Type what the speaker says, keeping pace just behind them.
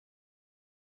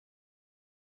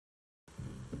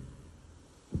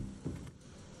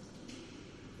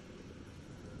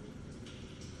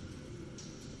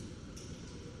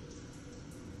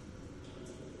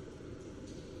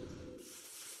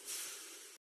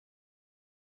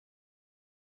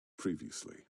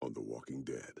Previously on The Walking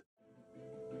Dead.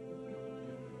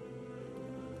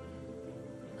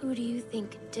 Who do you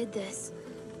think did this?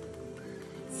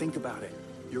 Think about it.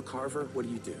 You're Carver, what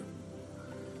do you do?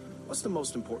 What's the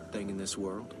most important thing in this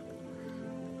world?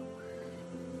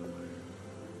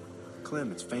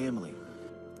 Clem, it's family.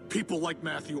 People like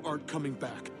Matthew aren't coming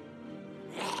back.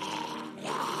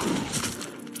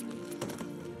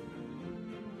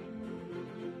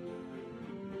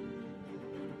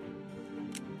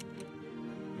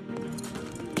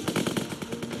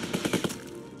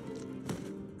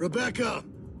 Rebecca,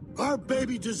 our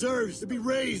baby deserves to be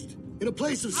raised in a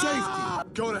place of safety.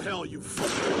 Go to hell, you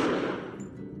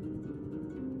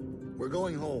We're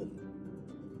going home.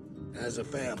 As a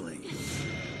family.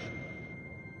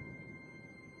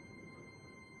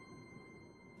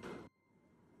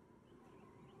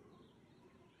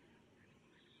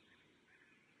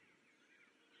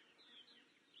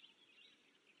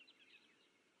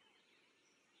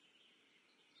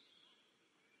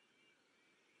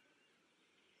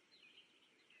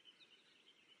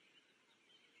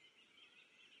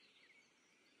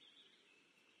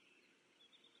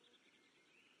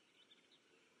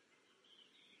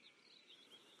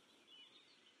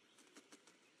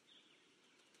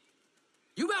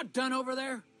 You about done over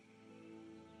there?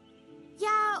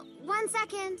 Yeah, 1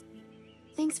 second.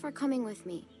 Thanks for coming with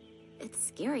me. It's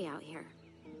scary out here.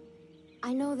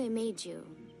 I know they made you.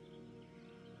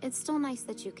 It's still nice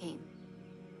that you came.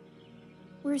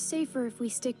 We're safer if we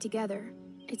stick together.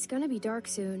 It's gonna be dark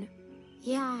soon.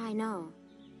 Yeah, I know.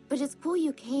 But it's cool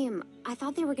you came. I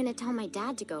thought they were gonna tell my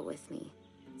dad to go with me.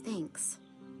 Thanks.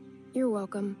 You're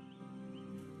welcome.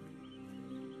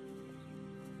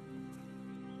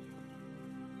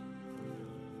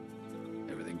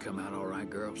 Everything come out all right,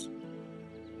 girls?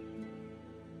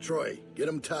 Troy, get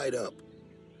them tied up.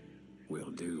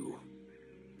 Will do.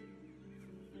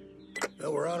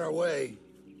 Well, we're on our way.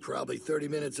 Probably 30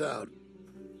 minutes out.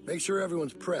 Make sure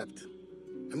everyone's prepped.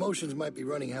 Emotions might be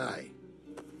running high.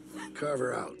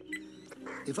 Carver out.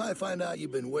 If I find out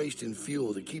you've been wasting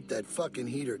fuel to keep that fucking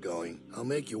heater going, I'll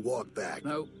make you walk back.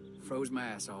 Nope. Froze my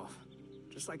ass off.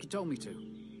 Just like you told me to.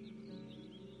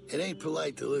 It ain't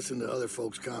polite to listen to other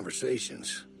folks'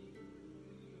 conversations.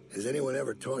 Has anyone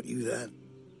ever taught you that?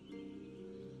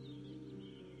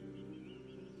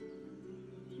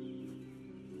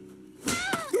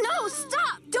 No,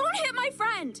 stop! Don't hit my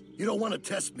friend! You don't want to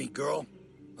test me, girl.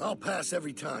 I'll pass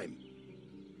every time.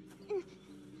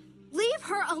 Leave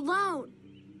her alone!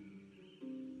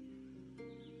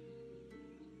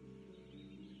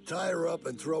 Tie her up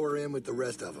and throw her in with the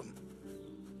rest of them.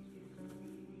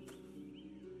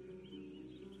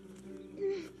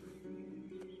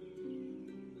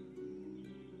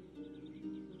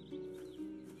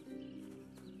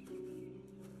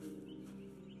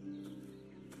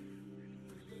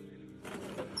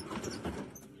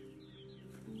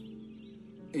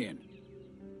 Ian.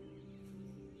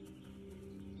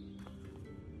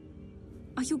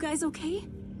 Are you guys okay?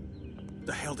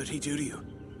 The hell did he do to you?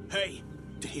 Hey,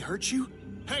 did he hurt you?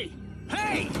 Hey!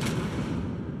 Hey!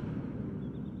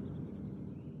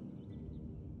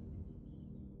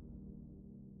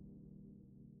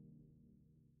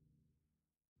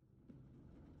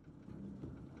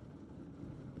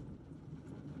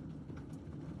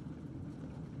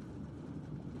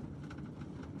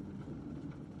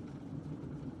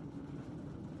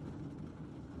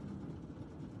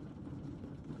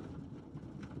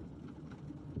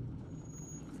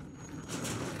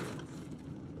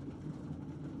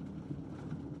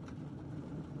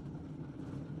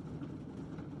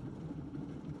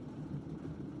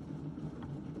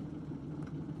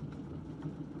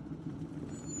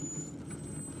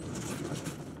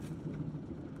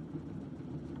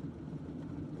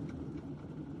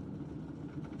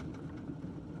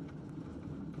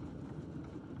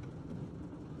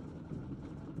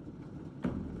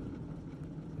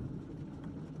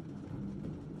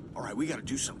 All right, we gotta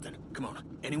do something. Come on.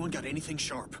 Anyone got anything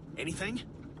sharp? Anything?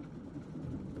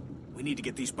 We need to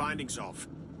get these bindings off.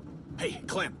 Hey,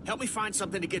 Clem, help me find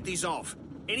something to get these off.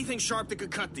 Anything sharp that could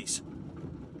cut these.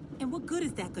 And what good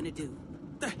is that gonna do?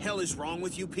 The hell is wrong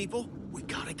with you people? We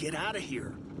gotta get out of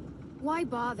here. Why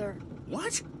bother?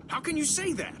 What? How can you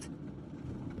say that?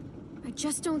 I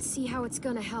just don't see how it's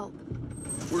gonna help.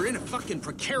 We're in a fucking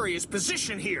precarious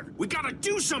position here. We gotta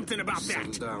do something about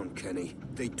that. Settle down, Kenny.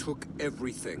 They took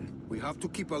everything. We have to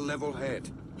keep a level head.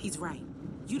 He's right.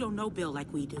 You don't know Bill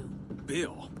like we do.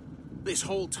 Bill? This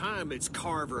whole time it's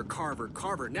Carver, Carver,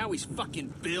 Carver. Now he's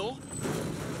fucking Bill?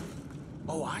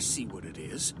 Oh, I see what it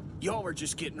is. Y'all are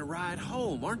just getting a ride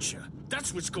home, aren't you?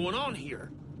 That's what's going on here.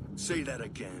 Say that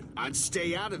again. I'd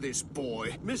stay out of this,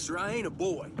 boy. Mister, I ain't a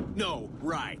boy. No,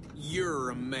 right.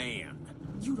 You're a man.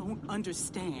 You don't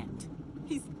understand.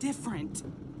 He's different.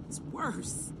 It's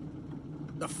worse.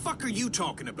 The fuck are you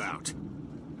talking about?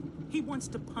 He wants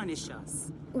to punish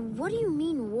us. What do you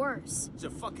mean worse? He's a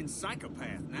fucking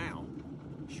psychopath now.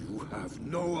 You have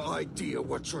no idea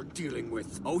what you're dealing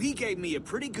with. Oh, he gave me a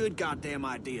pretty good goddamn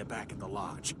idea back at the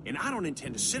lodge. And I don't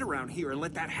intend to sit around here and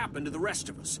let that happen to the rest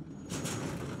of us.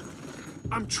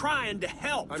 I'm trying to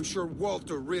help. I'm sure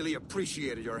Walter really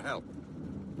appreciated your help.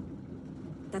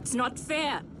 That's not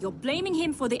fair. You're blaming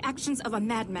him for the actions of a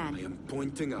madman. I am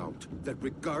pointing out that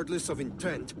regardless of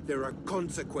intent, there are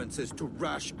consequences to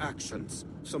rash actions.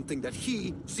 Something that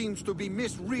he seems to be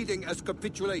misreading as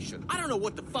capitulation. I don't know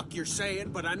what the fuck you're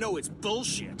saying, but I know it's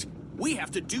bullshit. We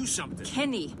have to do something.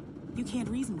 Kenny. You can't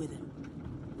reason with him.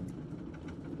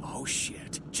 Oh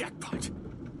shit. Jackpot.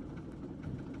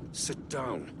 Sit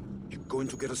down. You're going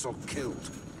to get us all killed.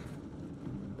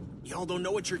 Y'all don't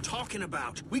know what you're talking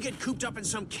about. We get cooped up in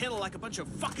some kennel like a bunch of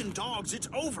fucking dogs, it's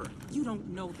over. You don't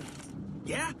know that.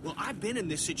 Yeah? Well, I've been in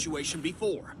this situation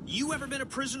before. You ever been a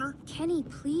prisoner? Kenny,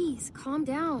 please, calm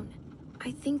down.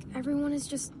 I think everyone is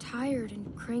just tired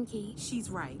and cranky. She's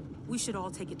right. We should all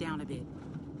take it down a bit.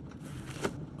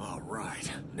 All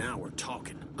right. Now we're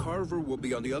talking. Carver will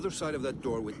be on the other side of that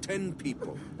door with 10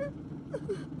 people.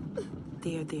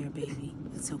 There, baby.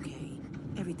 It's okay.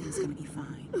 Everything's gonna be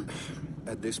fine.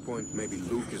 At this point, maybe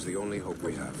Luke is the only hope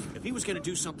we have. If he was gonna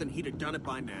do something, he'd have done it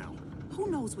by now. Who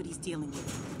knows what he's dealing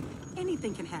with?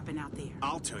 Anything can happen out there.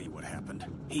 I'll tell you what happened.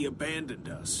 He abandoned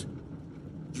us.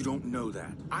 You don't know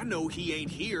that. I know he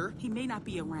ain't here. He may not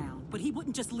be around, but he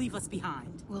wouldn't just leave us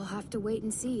behind. We'll have to wait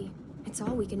and see. It's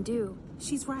all we can do.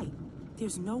 She's right.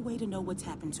 There's no way to know what's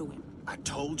happened to him. I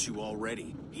told you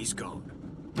already. He's gone.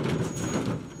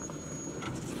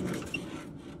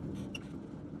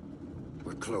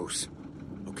 We're close.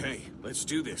 Okay, let's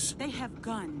do this. They have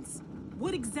guns.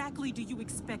 What exactly do you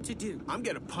expect to do? I'm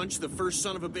gonna punch the first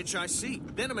son of a bitch I see.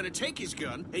 Then I'm gonna take his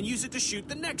gun and use it to shoot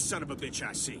the next son of a bitch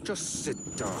I see. Just sit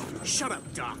down. Shut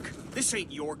up, Doc. This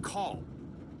ain't your call.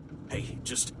 Hey,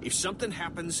 if something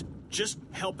happens, just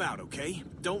help out, okay?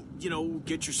 Don't,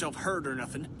 get yourself hurt or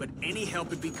nothing, but any help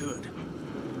would be good.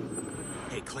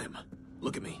 Hey, Clem,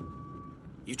 look at me.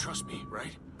 You trust me,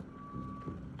 right?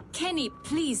 Kenny,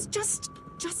 please, just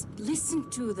listen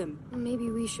to them. Maybe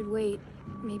we should wait.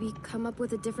 Maybe come up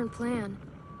with a different plan.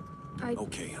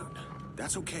 Okay, hon.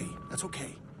 That's okay. That's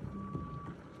okay.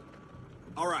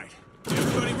 All right.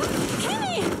 Everybody ready?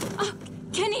 Kenny!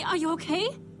 Kenny, are you okay?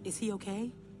 Is he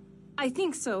okay? I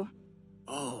think so.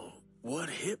 Oh, what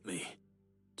hit me?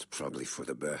 It's probably for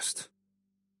the best.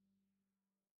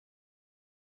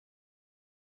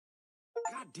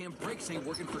 Goddamn brakes ain't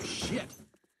working for shit.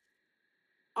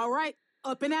 All right,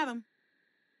 up and at him.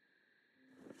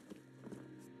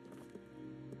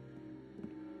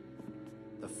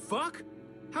 The fuck?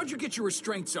 How'd you get your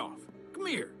restraints off? Come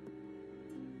here.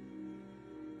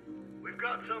 We've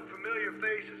got some familiar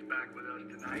faces back with us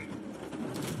tonight.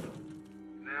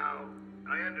 Now,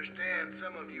 I understand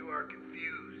some of you are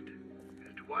confused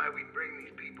as to why we bring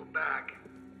these people back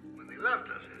when they left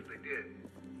us as they did.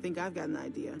 Think I've got an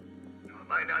idea. Now, it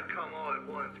might not come all at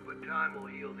once, but time will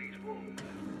heal these wounds.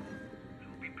 So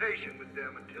be patient with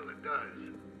them until it does.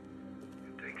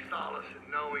 And take solace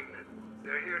in knowing that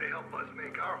they're here to help us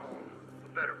make our home a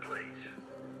better place.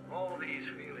 All these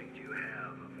feelings you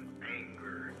have of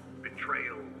anger,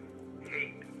 betrayal,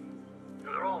 hate,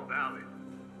 they're all valid.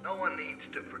 No one needs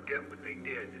to forget what they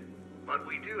did. But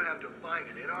we do have to find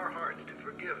it in our hearts to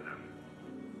forgive them.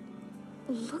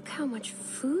 Look how much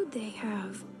food they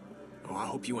have. Oh, I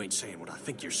hope you ain't saying what I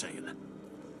think you're saying.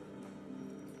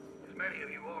 As many of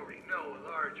you already know, a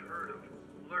large herd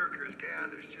of lurkers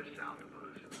gathers just south of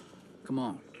us. Come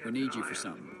on, we need you for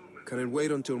something. Can it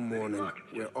wait until morning?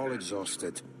 We're all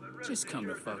exhausted. Just come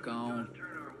the fuck on.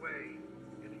 Turn our way.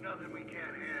 It's nothing we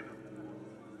can't handle.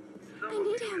 I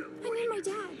need him. I need my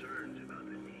dad.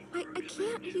 I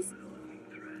can't.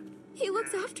 He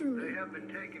looks after me. They have been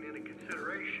taken into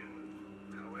consideration.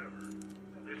 However,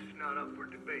 this is not up for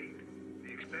debate.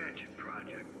 The expansion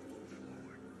project will move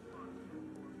forward.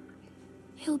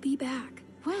 He'll be back.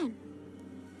 When?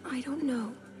 I don't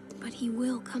know, but he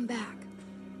will come back.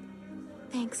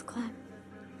 Thanks, Clem.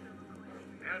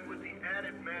 And with the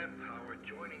added manpower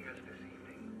joining us this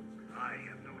evening, I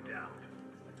have no doubt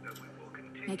that we will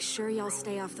continue. Make sure y'all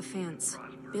stay off the fence.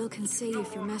 Bill can see you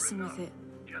if you're messing with it.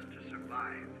 Just to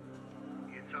survive,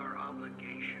 it's our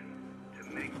obligation to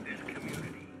make this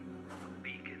community a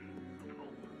beacon of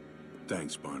hope.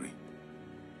 Thanks, Barney.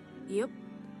 Yep.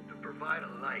 To provide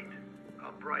a light,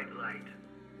 A bright light.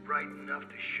 Bright enough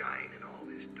to shine in all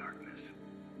this darkness.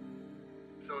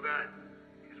 So that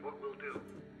is what we'll do.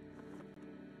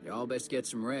 Y'all best get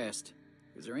some rest,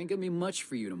 because there ain't gonna be much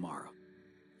for you tomorrow.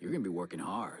 You're gonna be working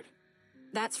hard.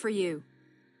 That's for you.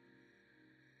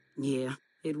 Yeah,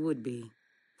 it would be.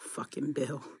 Fucking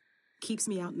Bill. Keeps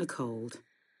me out in the cold,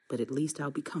 but at least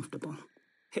I'll be comfortable.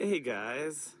 Hey,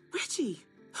 guys. Reggie!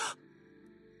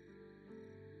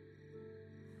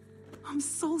 I'm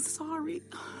so sorry.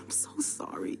 I'm so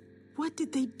sorry. What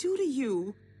did they do to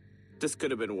you? This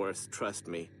could have been worse, trust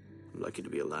me. I'm lucky to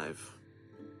be alive.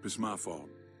 It's my fault.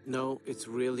 No, it's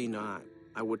really not.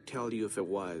 I would tell you if it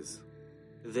was.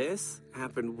 This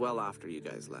happened well after you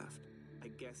guys left. I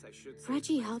guess I should say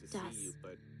Reggie it's nice helped to see us you,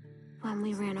 but when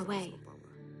we ran away.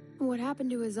 What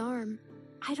happened to his arm?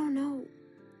 I don't know.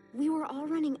 We were all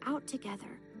running out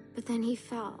together, but then he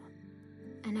fell.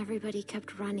 And everybody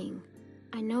kept running.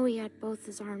 I know he had both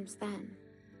his arms then.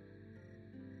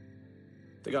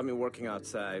 They got me working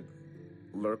outside.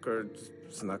 Lurker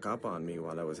snuck up on me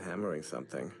while I was hammering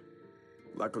something.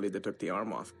 Luckily, they took the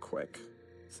arm off quick.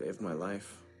 Saved my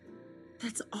life.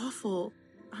 That's awful.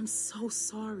 I'm so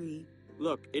sorry.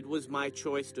 Look, it was my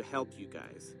choice to help you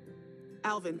guys.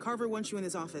 Alvin, Carver wants you in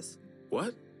his office.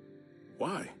 What?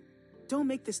 Why? Don't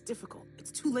make this difficult.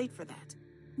 It's too late for that.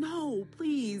 No,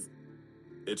 please.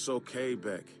 It's okay,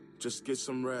 Beck. Just get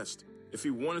some rest. If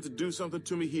he wanted to do something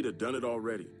to me, he'd have done it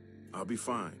already. I'll be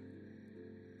fine.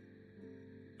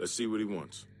 Let's see what he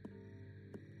wants.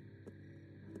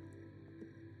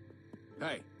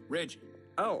 Hey, Reggie.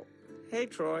 Oh, hey,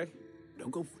 Troy.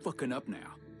 Don't go fucking up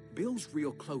now. Bill's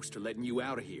real close to letting you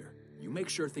out of here. You make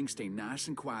sure things stay nice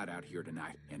and quiet out here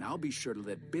tonight, and I'll be sure to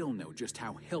let Bill know just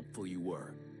how helpful you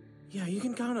were. Yeah, you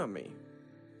can count on me.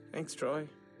 Thanks, Troy.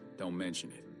 Don't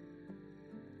mention it.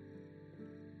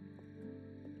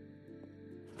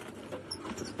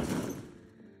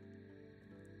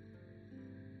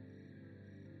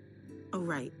 Oh,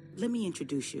 right. Let me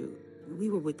introduce you. We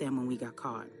were with them when we got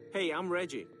caught. Hey, I'm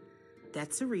Reggie.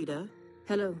 That's Sarita.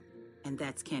 Hello. And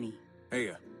that's Kenny.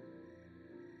 Hey,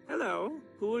 Hello.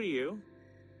 Who are you?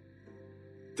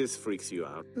 This freaks you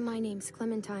out. My name's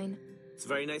Clementine. It's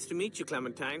very nice to meet you,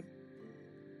 Clementine.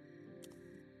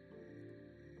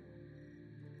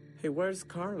 Hey, where's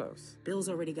Carlos? Bill's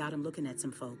already got him looking at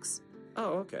some folks.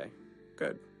 Oh, okay.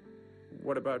 Good.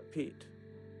 What about Pete?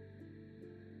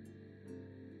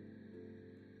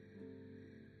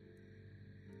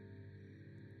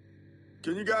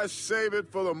 can you guys save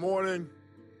it for the morning?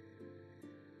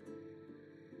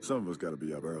 Some of us gotta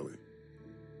be up early.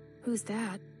 Who's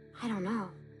that? I don't know.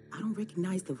 I don't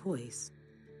recognize the voice.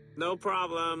 No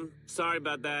problem. Sorry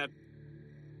about that.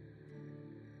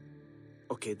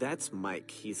 Okay, that's Mike.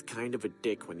 He's kind of a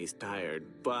dick when he's tired,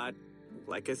 but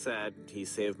like I said, he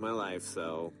saved my life,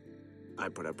 so I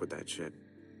put up with that shit.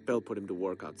 Bill put him to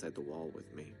work outside the wall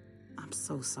with me. I'm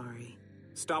so sorry.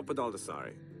 Stop with all the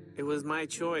sorry. It was my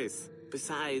choice.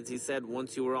 Besides, he said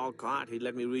once you were all caught, he'd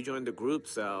let me rejoin the group,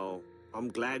 so I'm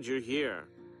glad you're here.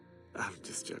 I'm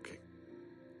just joking.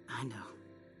 I know.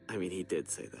 I mean, he did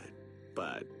say that,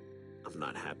 but I'm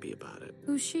not happy about it.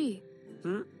 Who's she?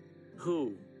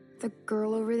 Who? The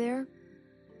girl over there?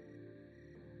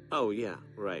 Oh, yeah,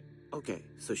 right. Okay,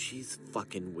 so she's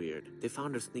fucking weird. They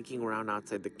found her sneaking around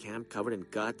outside the camp covered in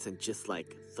guts and just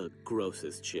like the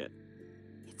grossest shit.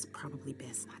 It's probably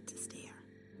best not to stare.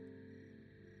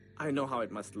 I know how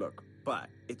it must look, but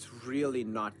it's really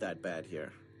not that bad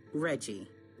here. Reggie.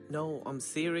 No, I'm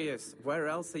serious. Where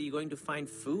else are you going to find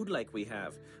food like we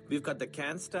have? We've got the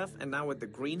canned stuff, and now with the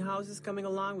greenhouses coming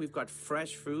along, we've got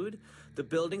fresh food. The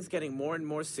building's getting more and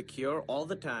more secure all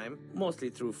the time, mostly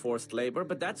through forced labor,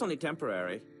 but that's only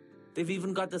temporary. They've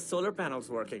even got the solar panels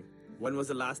working. When was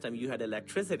the last time you had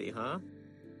electricity, huh?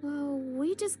 Well,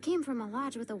 we just came from a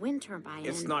lodge with a wind turbine.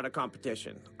 It's not a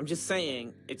competition. I'm just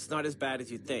saying, it's not as bad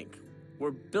as you think.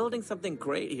 We're building something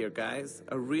great here, guys.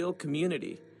 A real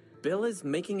community. Bill is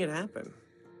making it happen.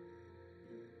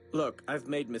 Look, I've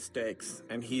made mistakes,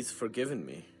 and he's forgiven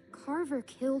me. Carver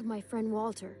killed my friend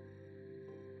Walter.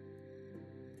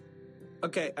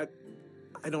 Okay,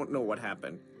 I don't know what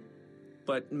happened.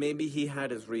 But maybe he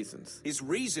had his reasons. His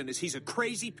reason is he's a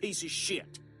crazy piece of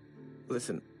shit.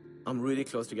 Listen, I'm really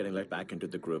close to getting let back into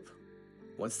the group.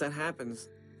 Once that happens,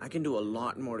 I can do a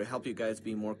lot more to help you guys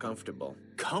be more comfortable.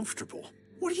 Comfortable?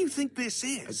 What do you think this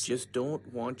is? I just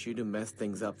don't want you to mess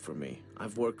things up for me.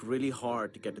 I've worked really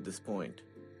hard to get to this point.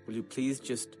 Will you please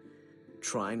just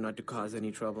try not to cause any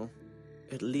trouble?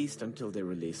 At least until they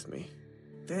release me.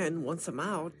 Then, once I'm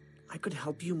out, I could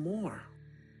help you more.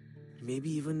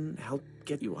 Maybe even help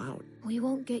get you out. We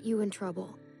won't get you in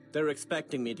trouble. They're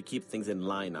expecting me to keep things in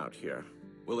line out here.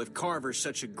 Well, if Carver's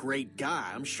such a great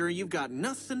guy, I'm sure you've got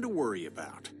nothing to worry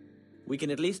about. We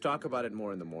can at least talk about it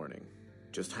more in the morning.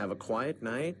 Just have a quiet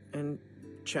night and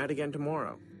chat again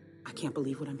tomorrow. I can't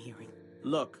believe what I'm hearing.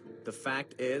 Look, the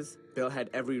fact is, Bill had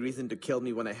every reason to kill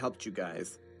me when I helped you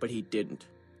guys, but he didn't.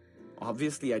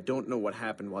 Obviously, I don't know what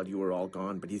happened while you were all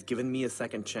gone, but he's given me a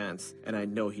second chance, and I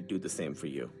know he'd do the same for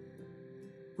you.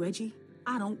 Reggie,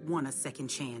 I don't want a second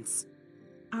chance.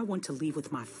 I want to leave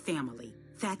with my family.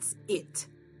 That's it.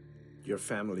 Your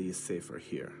family is safer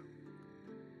here.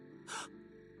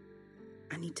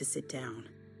 I need to sit down.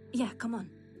 Yeah, come on.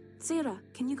 Sarah,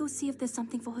 can you go see if there's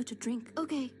something for her to drink?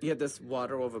 Okay. Yeah, there's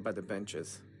water over by the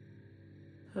benches.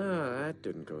 That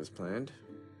didn't go as planned.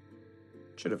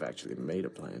 Should have actually made a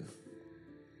plan.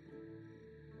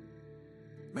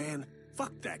 Man,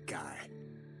 fuck that guy.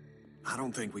 I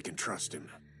don't think we can trust him.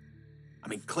 I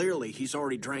mean, clearly he's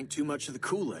already drank too much of the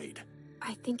Kool-Aid.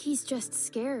 I think he's just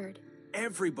scared.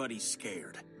 Everybody's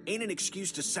scared. Ain't an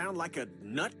excuse to sound like a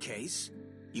nutcase.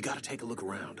 You gotta take a look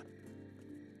around.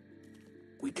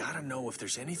 We gotta know if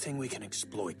there's anything we can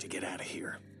exploit to get out of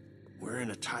here. We're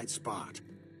in a tight spot.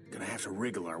 Gonna have to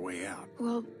wriggle our way out.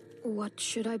 Well, what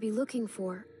should I be looking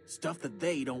for? Stuff that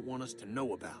they don't want us to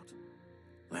know about.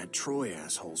 That Troy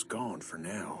asshole's gone for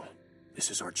now.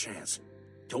 This is our chance.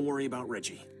 Don't worry about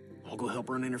Reggie. I'll go help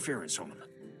run interference on him.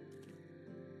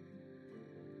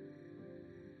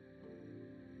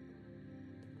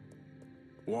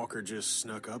 Walker just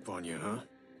snuck up on you, huh?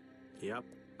 Yep,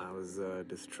 I was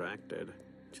distracted.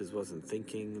 Just wasn't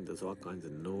thinking. There's all kinds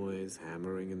of noise,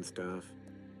 hammering and stuff.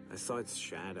 I saw its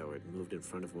shadow. It moved in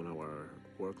front of one of our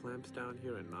work lamps down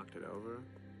here and knocked it over.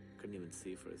 Couldn't even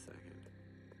see for a second.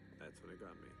 That's when it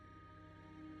got me.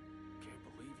 Can't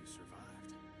believe you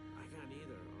survived. I can't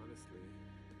either, honestly.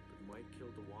 But Mike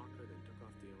killed the walker, then took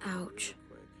off the owner Ouch.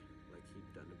 real quick, like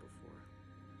he'd done it before.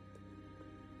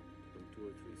 Took him 2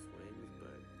 or 3 swings,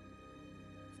 but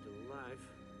still alive.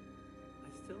 I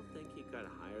still think he got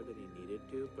higher than he needed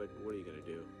to, but what are you gonna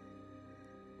do?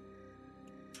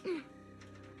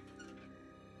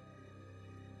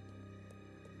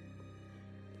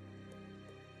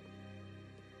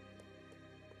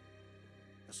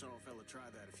 I saw a fella try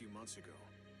that a few months ago.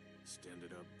 Just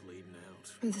ended up bleeding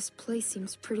out. This place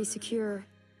seems pretty secure.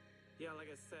 Yeah, like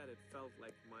I said, it felt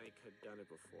like Mike had done it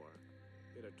before.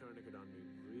 He had a tourniquet on me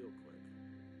real quick.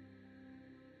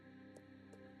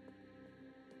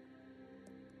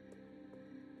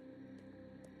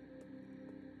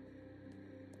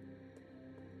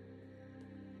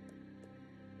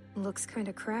 Looks kind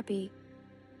of crappy.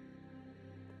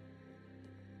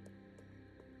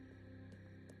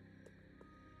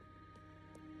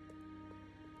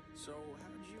 So,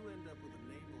 how'd you end up with a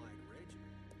name like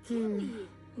Reggie?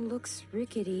 Looks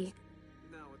rickety.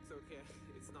 No, it's okay.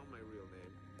 It's not my real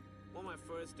name. On my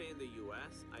first day in the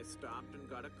U.S., I stopped and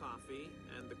got a coffee,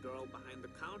 and the girl behind the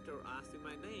counter asked me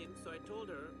my name, so I told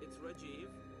her it's Rajiv.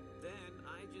 Then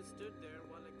I just stood there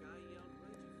while a guy yelled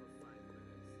Reggie for 5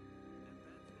 minutes. And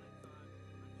that's when I thought I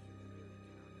should really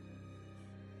get out of here.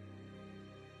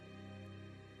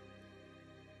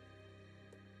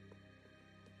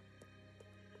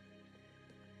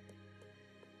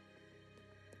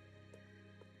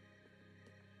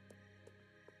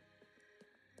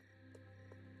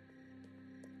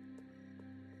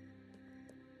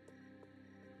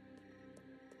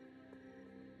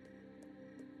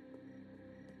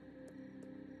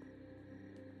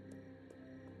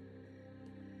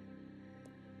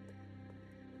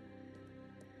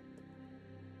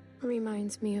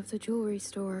 Reminds me of the jewelry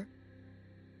store.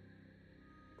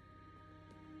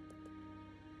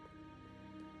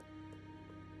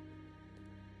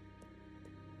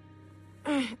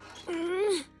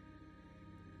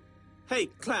 Hey,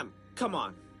 Clem, come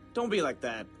on. Don't be like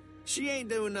that. She ain't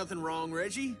doing nothing wrong,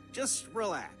 Reggie. Just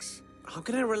relax. How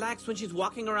can I relax when she's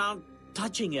walking around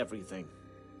touching everything?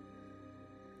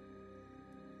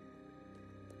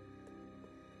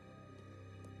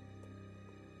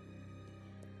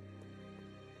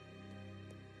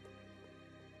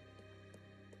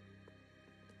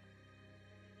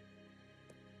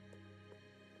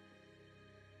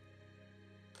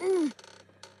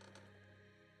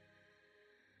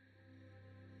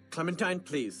 Clementine,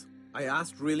 please. I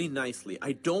asked really nicely.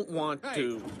 I don't want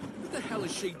to... What the hell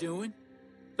is she doing?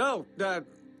 No,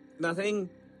 nothing.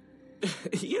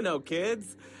 You know,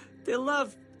 kids. They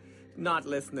love not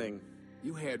listening.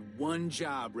 You had one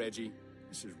job, Reggie.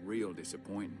 This is real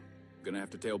disappointing. Gonna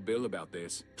have to tell Bill about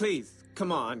this. Please,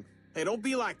 come on. Hey, don't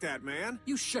be like that, man.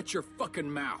 You shut your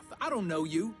fucking mouth. I don't know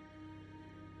you.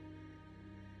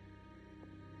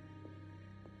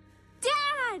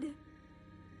 Dad!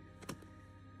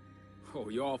 Oh,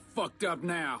 you all fucked up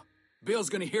now. Bill's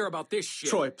gonna hear about this shit.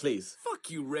 Troy, please. Fuck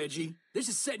you, Reggie. This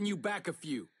is setting you back a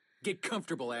few. Get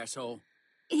comfortable, asshole.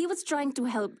 He was trying to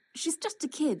help. She's just a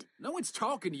kid. No one's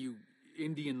talking to you,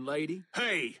 Indian lady.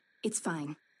 Hey! It's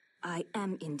fine. I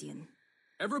am Indian.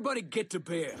 Everybody get to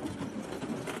bed.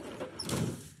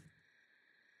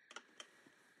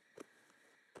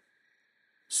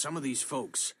 Some of these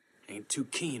folks ain't too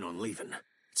keen on leaving.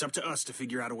 It's up to us to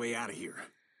figure out a way out of here.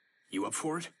 You up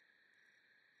for it?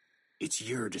 It's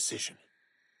your decision.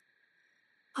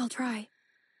 I'll try.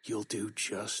 You'll do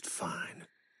just fine.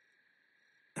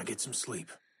 Now get some sleep.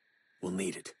 We'll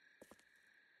need it.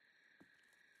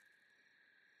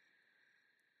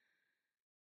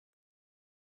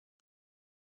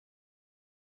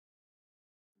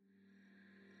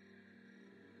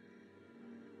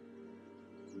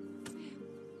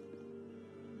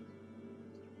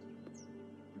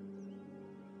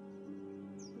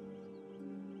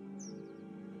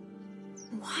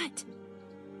 What?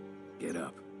 Get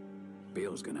up.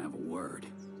 Bill's gonna have a word.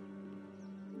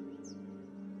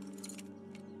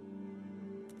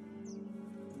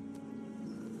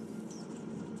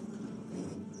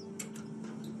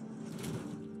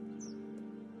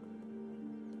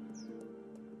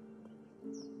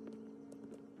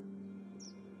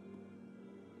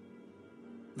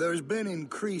 There's been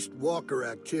increased walker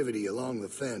activity along the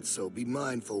fence, so be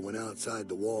mindful when outside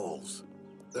the walls.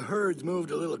 The herd's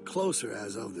moved a little closer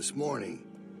as of this morning,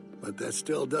 but that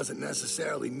still doesn't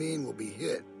necessarily mean we'll be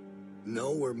hit.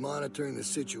 No, we're monitoring the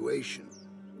situation.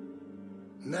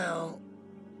 Now,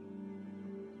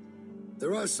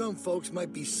 there are some folks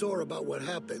might be sore about what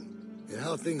happened and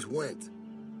how things went.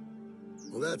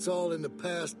 Well, that's all in the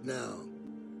past now.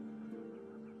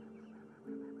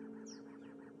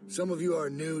 Some of you are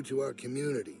new to our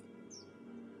community.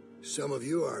 Some of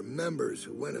you are members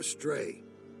who went astray.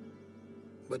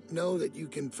 But know that you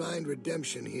can find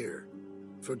redemption here,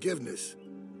 forgiveness,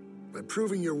 by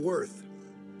proving your worth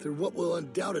through what will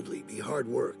undoubtedly be hard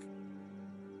work.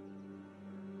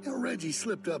 You know, Reggie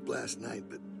slipped up last night,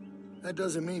 but that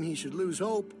doesn't mean he should lose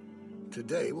hope.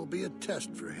 Today will be a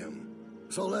test for him.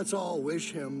 So let's all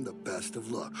wish him the best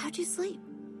of luck. How'd you sleep?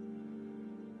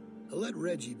 I'll let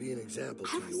Reggie be an example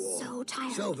to you all. I was so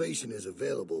tired. Salvation is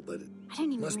available, but it I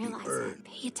didn't even must be realize earned. that.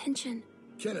 Pay attention.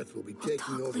 Kenneth will be We'll taking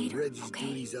talk over later, Reggie's okay?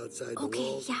 duties outside the Okay,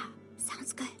 walls. yeah.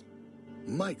 Sounds good.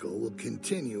 Michael will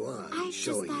continue on, I just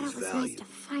showing thought his it was value. nice to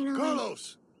finally...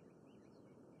 Carlos!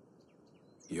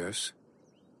 Yes?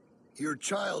 Your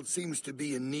child seems to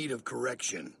be in need of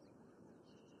correction.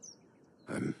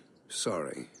 I'm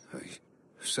sorry.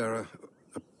 Sarah,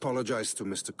 apologize to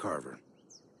Mr. Carver.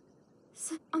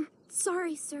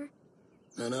 Sorry, sir.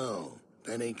 No,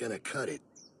 that ain't gonna cut it.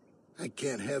 I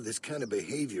can't have this kind of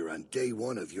behavior on day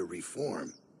one of your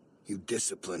reform. You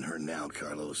discipline her now,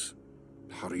 Carlos.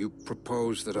 How do you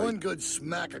propose that One good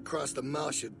smack across the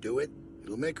mouth should do it.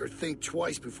 It'll make her think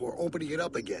twice before opening it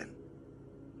up again.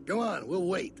 Go on, we'll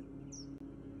wait.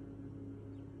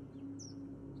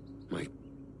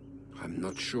 I'm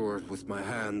not sure with my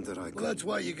hand that I could... Well, that's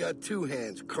why you got two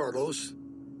hands, Carlos.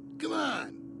 Come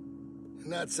on.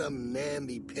 Not some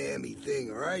namby-pamby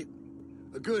thing, all right?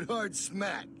 A good hard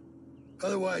smack.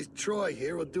 Otherwise, Troy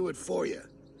here will do it for you.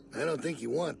 I don't think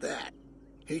you want that.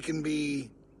 He can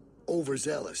be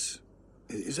overzealous.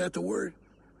 Is that the word?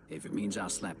 If it means I'll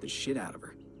slap the shit out of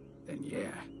her, then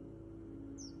yeah.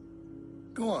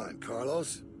 Go on,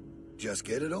 Carlos. Just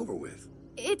get it over with.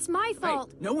 It's my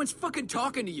fault. Hey, no one's fucking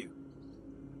talking to you.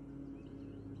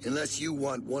 Unless you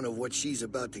want one of what she's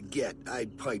about to get,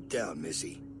 I'd pipe down,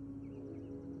 Missy.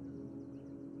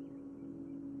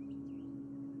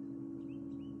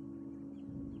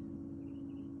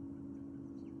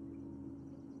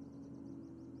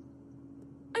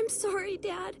 I'm sorry,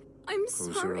 Dad. I'm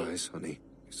Close sorry. your eyes, honey.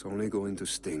 It's only going to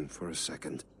sting for a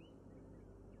second.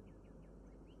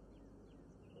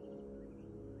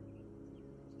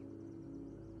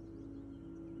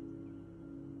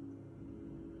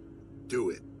 Do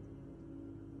it.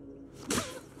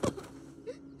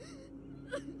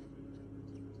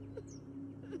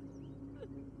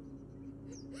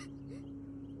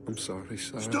 I'm sorry,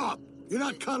 Sarah. Stop! You're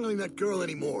not cuddling that girl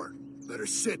anymore. Let her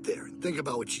sit there and think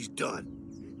about what she's done.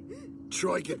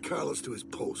 Troy, get Carlos to his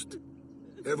post.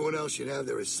 Everyone else should have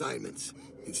their assignments.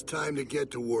 It's time to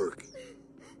get to work.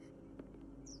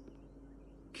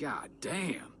 God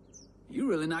damn. You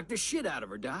really knocked the shit out of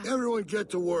her, Doc. Everyone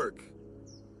get to work.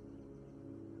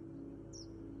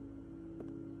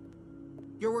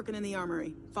 You're working in the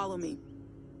armory. Follow me.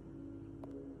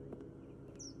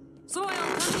 Soil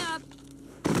coming up.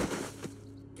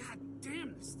 God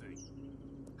damn this thing.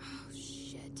 Oh,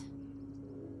 shit.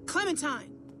 Clement!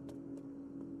 Clementine!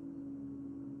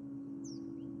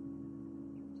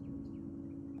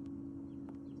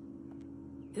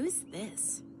 Who's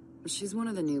this? She's one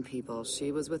of the new people.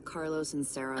 She was with Carlos and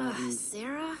Sarah and...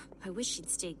 Sarah? I wish she'd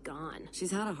stayed gone.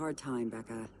 She's had a hard time,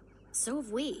 Becca. So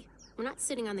have we. We're not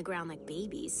sitting on the ground like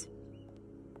babies.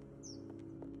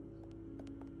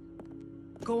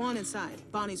 Go on inside.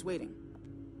 Bonnie's waiting.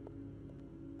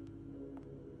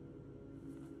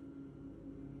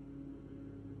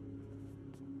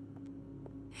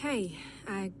 Hey,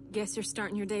 I guess you're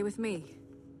starting your day with me.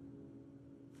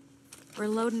 We're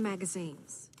loading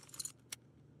magazines.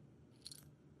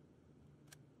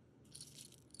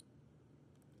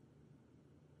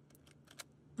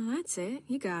 Well, that's it.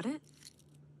 You got it.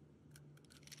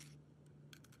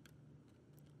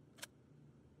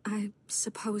 I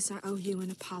suppose I owe you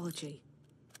an apology.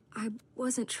 I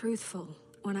wasn't truthful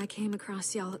when I came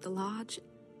across y'all at the lodge,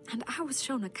 and I was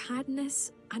shown a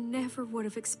kindness I never would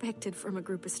have expected from a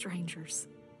group of strangers.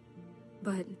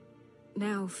 But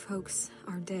now folks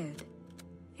are dead,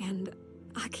 and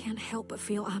I can't help but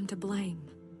feel I'm to blame.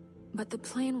 But the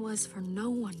plan was for no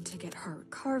one to get hurt.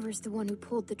 Carver's the one who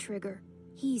pulled the trigger.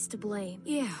 He's to blame.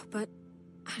 Yeah, but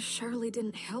I surely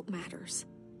didn't help matters.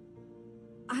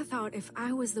 I thought if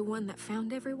I was the one that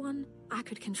found everyone, I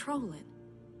could control it.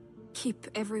 Keep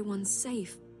everyone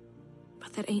safe.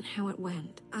 But that ain't how it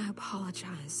went. I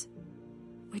apologize.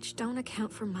 Which don't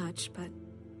account for much, but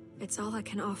it's all I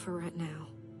can offer right now.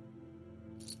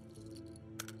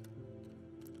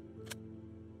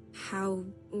 How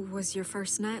was your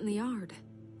first night in the yard?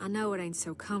 I know it ain't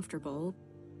so comfortable,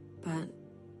 but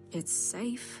it's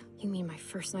safe. You mean my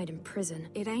first night in prison?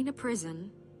 It ain't a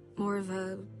prison. More of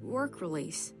a work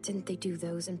release. Didn't they do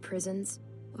those in prisons?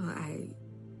 Well,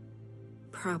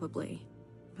 probably.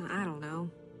 I don't know.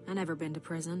 I never been to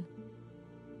prison.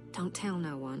 Don't tell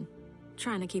no one.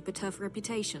 Trying to keep a tough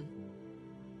reputation.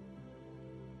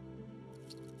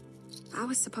 I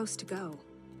was supposed to go.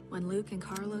 When Luke and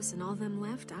Carlos and all them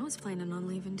left, I was planning on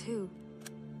leaving too.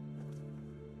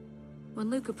 When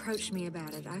Luke approached me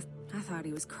about it, I thought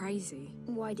he was crazy.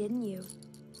 Why didn't you?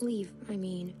 Leave, I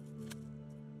mean.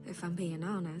 If I'm being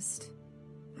honest,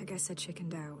 I guess I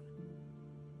chickened out.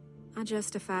 I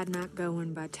justified not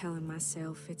going by telling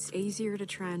myself it's easier to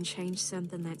try and change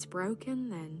something that's broken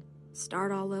than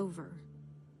start all over.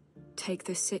 Take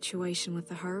this situation with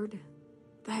the herd.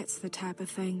 That's the type of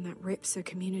thing that rips a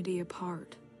community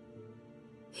apart.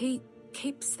 He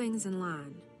keeps things in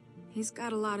line. He's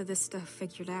got a lot of this stuff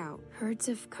figured out. Herds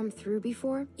have come through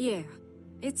before? Yeah,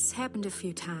 it's happened a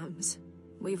few times.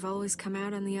 We've always come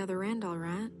out on the other end all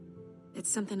right.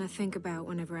 It's something I think about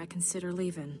whenever I consider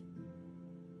leaving.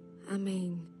 I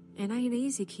mean, it ain't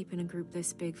easy keeping a group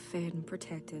this big fed and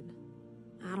protected.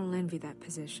 I don't envy that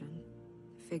position.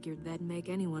 Figured that'd make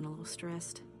anyone a little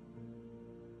stressed.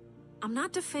 I'm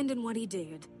not defending what he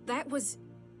did. That was...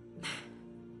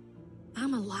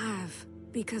 I'm alive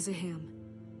because of him.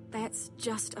 That's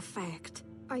just a fact.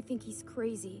 I think he's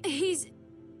crazy. He's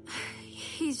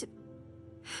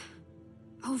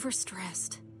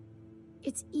overstressed.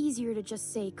 It's easier to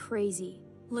just say crazy.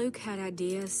 Luke had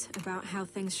ideas about how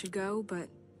things should go, but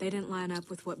they didn't line up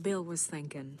with what Bill was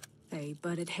thinking. They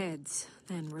butted heads.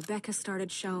 Then Rebecca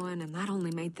started showing, and that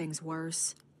only made things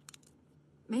worse.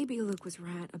 Maybe Luke was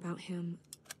right about him.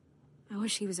 I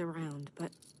wish he was around,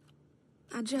 but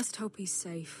I just hope he's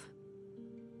safe.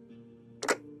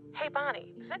 Hey,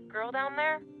 Bonnie, is that girl down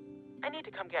there? I need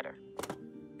to come get her.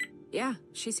 Yeah,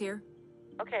 she's here.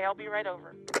 Okay, I'll be right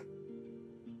over.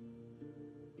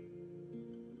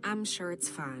 I'm sure it's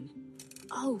fine.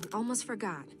 Oh, almost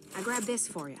forgot. I grabbed this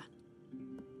for you.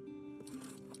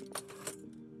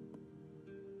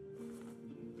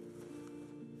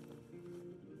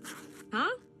 Huh?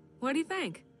 What do you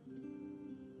think?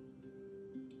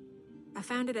 I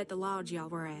found it at the lodge y'all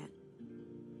were at.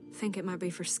 Think it might be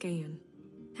for skiing.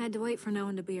 Had to wait for no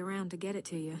one to be around to get it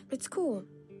to you. It's cool.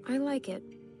 I like it.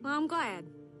 Well, I'm glad.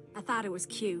 I thought it was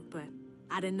cute, but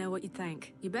I didn't know what you'd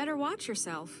think. You better watch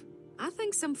yourself. I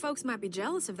think some folks might be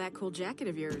jealous of that cool jacket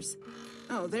of yours.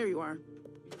 Oh, there you are.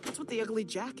 What's with the ugly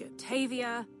jacket?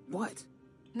 Tavia. What?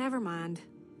 Never mind.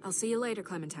 I'll see you later,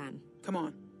 Clementine. Come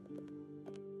on.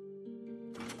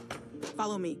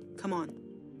 Follow me. Come on.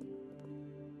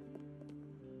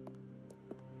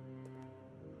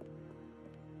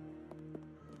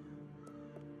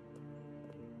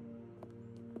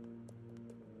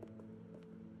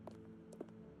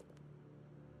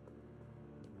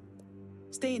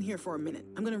 Stay in here for a minute.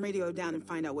 I'm gonna radio down and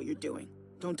find out what you're doing.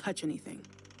 Don't touch anything.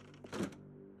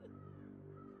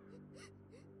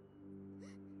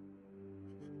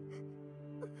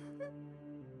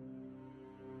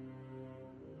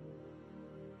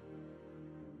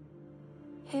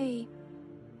 Hey.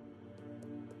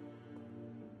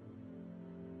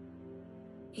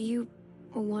 You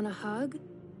want a hug?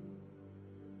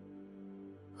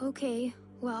 Okay,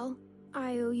 well,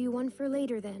 I owe you one for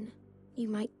later then. You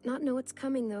might not know it's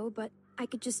coming though, but I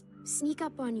could just sneak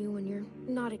up on you when you're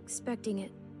not expecting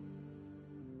it.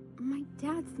 My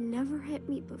dad's never hit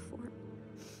me before.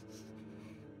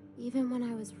 Even when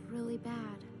I was really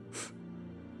bad.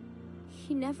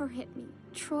 He never hit me.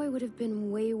 Troy would have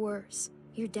been way worse.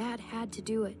 Your dad had to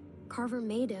do it. Carver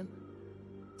made him.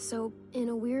 So, in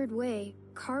a weird way,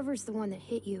 Carver's the one that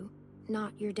hit you,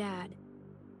 not your dad.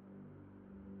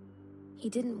 He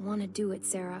didn't want to do it,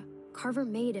 Sarah. Carver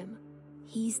made him.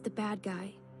 He's the bad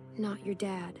guy, not your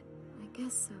dad. I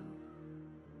guess so.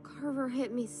 Carver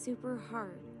hit me super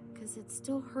hard, because it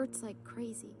still hurts like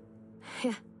crazy.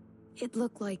 Yeah, it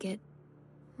looked like it.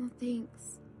 Well,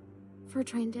 thanks for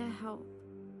trying to help.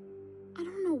 I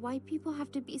don't know why people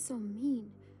have to be so mean.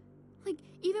 Like,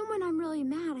 even when I'm really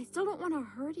mad, I still don't want to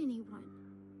hurt anyone.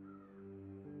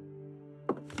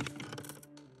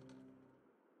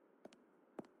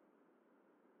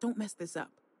 Don't mess this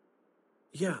up.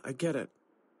 Yeah, I get it.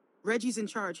 Reggie's in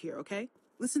charge here, okay?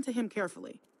 Listen to him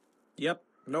carefully. Yep,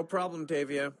 no problem,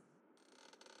 Tavia.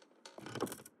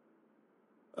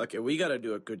 Okay, we gotta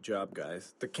do a good job,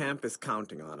 guys. The camp is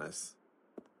counting on us.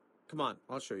 Come on,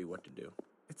 I'll show you what to do.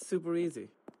 It's super easy.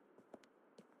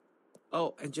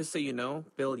 Oh, and just so you know,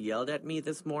 Bill yelled at me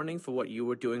this morning for what you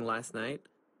were doing last night.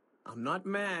 I'm not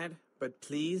mad, but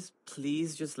please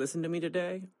just listen to me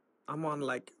today. I'm on,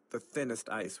 like, the thinnest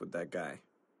ice with that guy.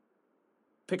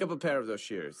 Pick up a pair of those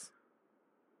shears.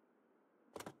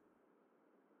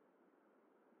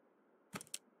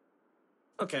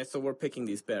 Okay, so we're picking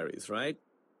these berries, right?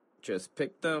 Just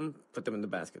pick them, put them in the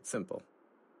basket. Simple.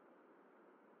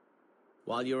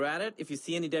 While you're at it, if you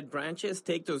see any dead branches,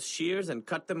 take those shears and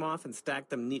cut them off and stack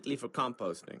them neatly for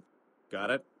composting. Got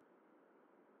it?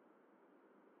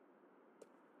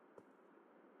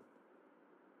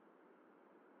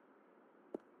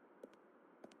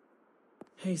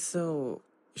 Hey, so,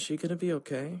 is she gonna be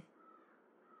okay?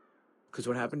 'Cause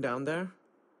what happened down there?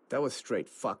 That was straight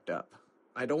fucked up.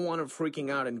 I don't want her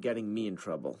freaking out and getting me in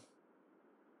trouble.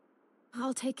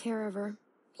 I'll take care of her.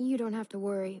 You don't have to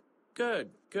worry.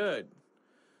 Good.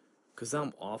 'Cause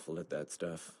I'm awful at that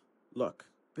stuff. Look,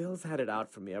 Bill's had it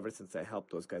out for me ever since I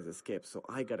helped those guys escape, so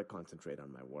I gotta concentrate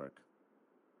on my work.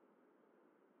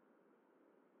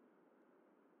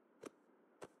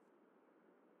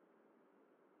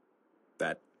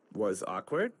 That was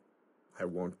awkward. I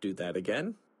won't do that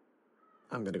again.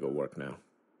 I'm gonna go work now.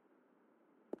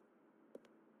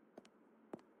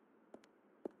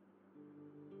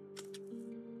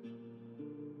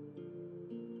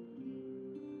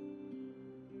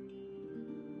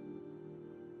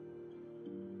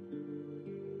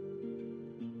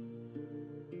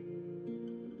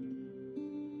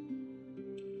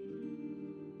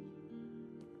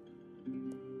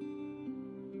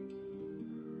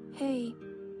 Hey.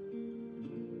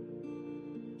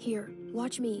 Here,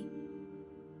 watch me.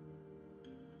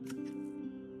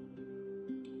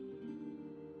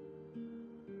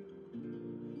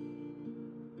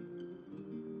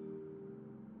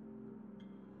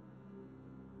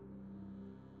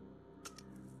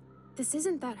 This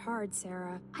isn't that hard,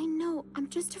 Sarah. I know, I'm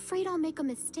just afraid I'll make a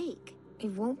mistake.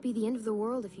 It won't be the end of the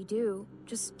world if you do.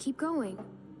 Just keep going.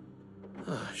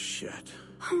 Oh, shit.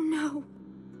 Oh no.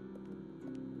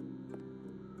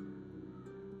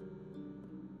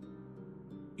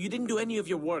 You didn't do any of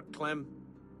your work, Clem.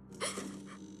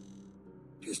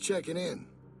 Just checking in.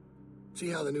 See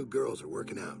how the new girls are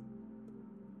working out.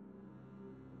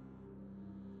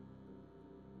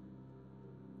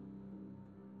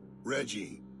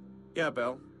 Reggie. Yeah,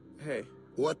 Bill. Hey.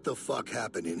 What the fuck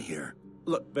happened in here?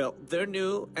 Look, Bill, they're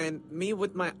new, and me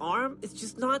with my arm, it's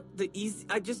just not the easy...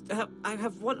 I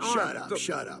have one arm.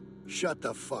 Shut up. Shut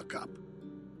the fuck up.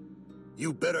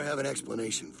 You better have an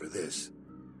explanation for this.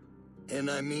 And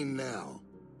I mean now.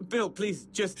 Bill, please,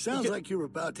 Sounds like you were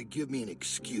about to give me an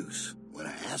excuse when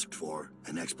I asked for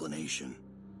an explanation.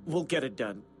 We'll get it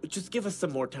done. Just give us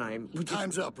some more time.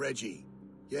 Time's up, Reggie.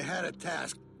 You had a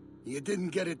task. You didn't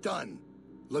get it done.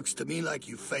 Looks to me like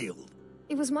you failed.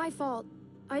 It was my fault.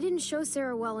 I didn't show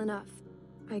Sarah well enough.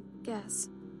 I guess.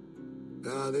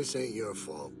 No, this ain't your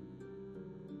fault.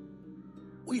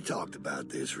 We talked about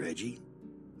this, Reggie.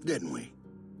 Didn't we?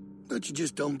 But you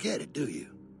just don't get it, do you?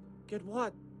 Get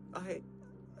what?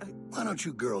 Why don't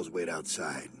you girls wait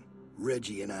outside?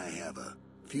 Reggie and I have a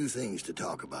few things to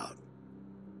talk about.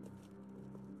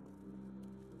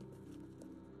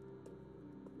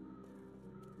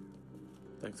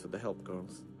 Thanks for the help,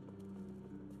 girls.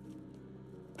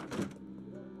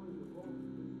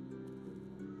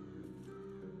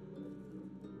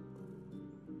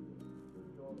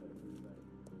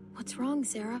 What's wrong,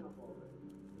 Sarah?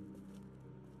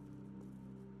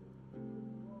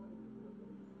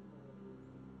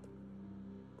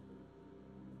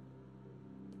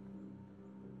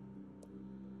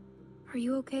 Are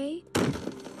you okay?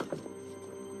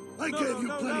 I gave you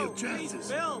plenty of chances.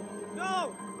 Please, Bill!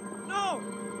 No! No!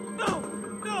 No!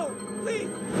 No! Please!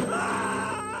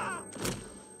 Ah!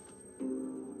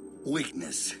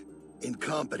 Weakness,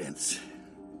 incompetence.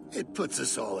 It puts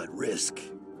us all at risk,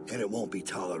 and it won't be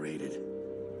tolerated.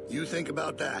 You think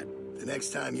about that the next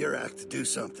time you're asked to do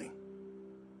something.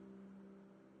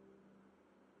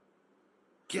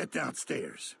 Get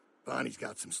downstairs. Bonnie's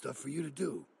got some stuff for you to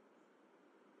do.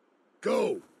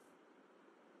 Go!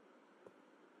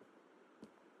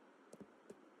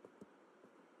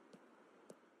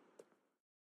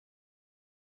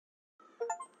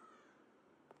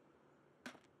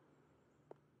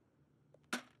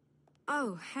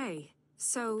 Oh, hey.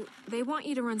 So, they want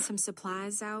you to run some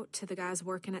supplies out to the guys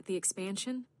working at the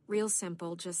expansion? Real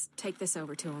simple, just take this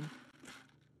over to them.